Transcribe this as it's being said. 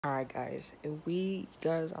Alright guys, I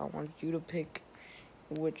want you to pick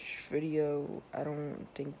which video. I don't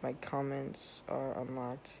think my comments are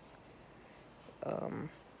unlocked. Um,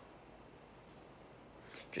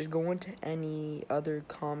 just go into any other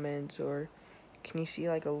comments, or can you see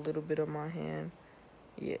like a little bit of my hand?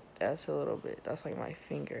 Yeah, that's a little bit. That's like my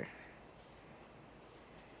finger.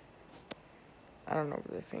 I don't know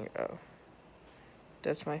where the finger, oh.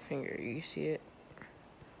 That's my finger, you see it?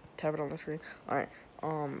 Tap it on the screen. Alright,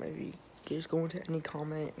 if you just go into any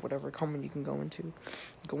comment, whatever comment you can go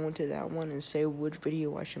into that one and say which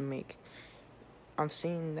video I should make. I'm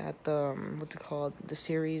seeing that the what's it called, the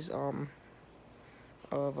series of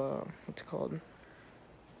what's it called,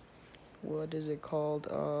 what is it called,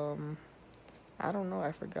 I don't know,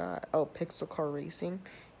 I forgot. Oh, Pixel Car Racing.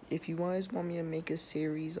 If you guys want me to make a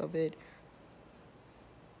series of it,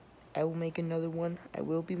 I will make another one. I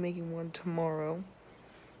will be making one tomorrow,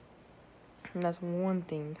 and that's one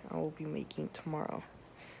thing I will be making tomorrow.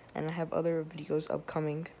 And I have other videos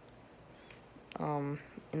upcoming, in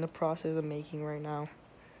the process of making right now,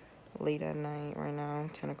 late at night right now,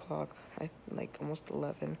 10 o'clock, like almost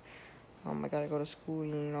 11. I gotta go to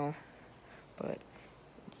school, but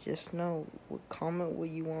just know, comment what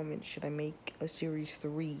you want me. Should I make a series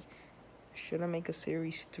 3? Should I make a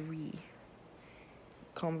series 3?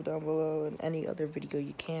 Comment down below, and any other video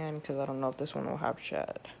you can, because I don't know if this one will have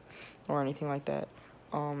chat or anything like that.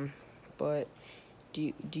 But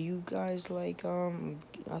do you guys like,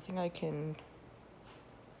 I think I can,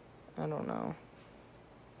 I don't know.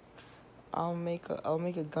 I'll make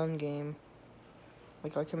a gun game.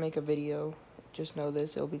 Like, I can make a video. Just know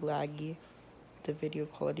this, it'll be laggy. The video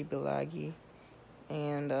quality be laggy.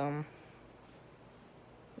 And,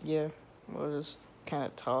 yeah, we'll just kind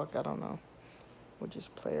of talk, I don't know. We'll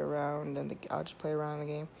just play around, and I'll just play around in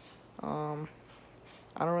the game.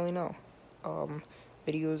 I don't really know.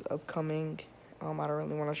 Videos upcoming. I don't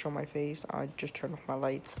really want to show my face. I just turned off my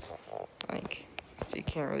lights, like, so you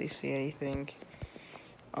can't really see anything.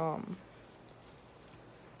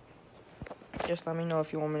 Just let me know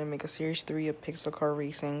if you want me to make a series 3 of Pixel Car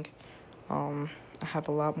Racing. I have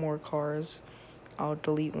a lot more cars. I'll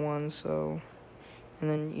delete one, and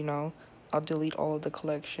then, I'll delete all of the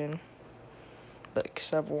collection, but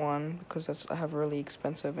except one, because I have really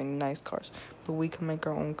expensive and nice cars. But we can make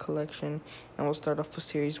our own collection, and we'll start off with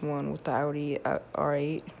series 1 with the Audi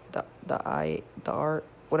R8, the R,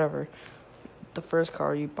 whatever. The first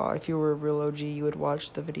car you bought. If you were a real OG, you would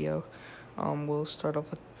watch the video. We'll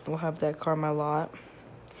have that car in my lot.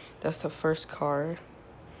 That's the first car.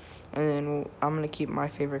 And then I'm going to keep my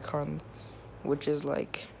favorite car, which is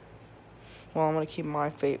like, I'm going to keep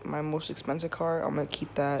my most expensive car. I'm going to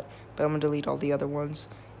keep that, but I'm going to delete all the other ones.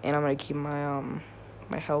 And I'm going to keep my,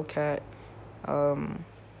 my Hellcat,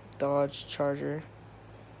 Dodge Charger.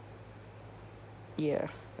 Yeah,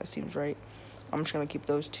 that seems right. I'm just going to keep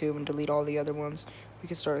those two and delete all the other ones. We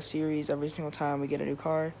can start a series every single time we get a new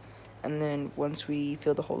car. And then once we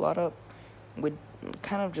fill the whole lot up, we'd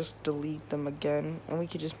kind of just delete them again, and we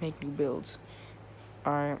could just make new builds.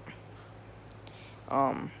 Alright.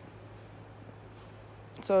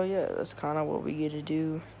 So yeah, that's kind of what we get to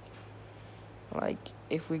do. Like,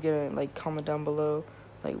 if we're gonna, like, comment down below,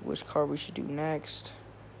 like, which car we should do next.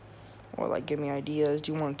 Or, like, give me ideas.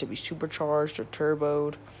 Do you want it to be supercharged or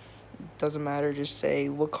turboed? Doesn't matter, just say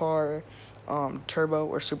what car, turbo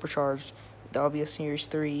or supercharged. That'll be a series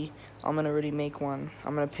 3. I'm gonna already make one.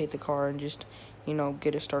 I'm gonna paint the car and just,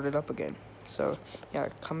 get it started up again. So yeah,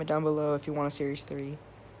 comment down below if you want a series 3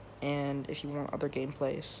 and if you want other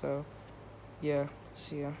gameplays. So yeah,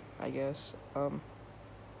 see ya, I guess.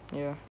 Yeah.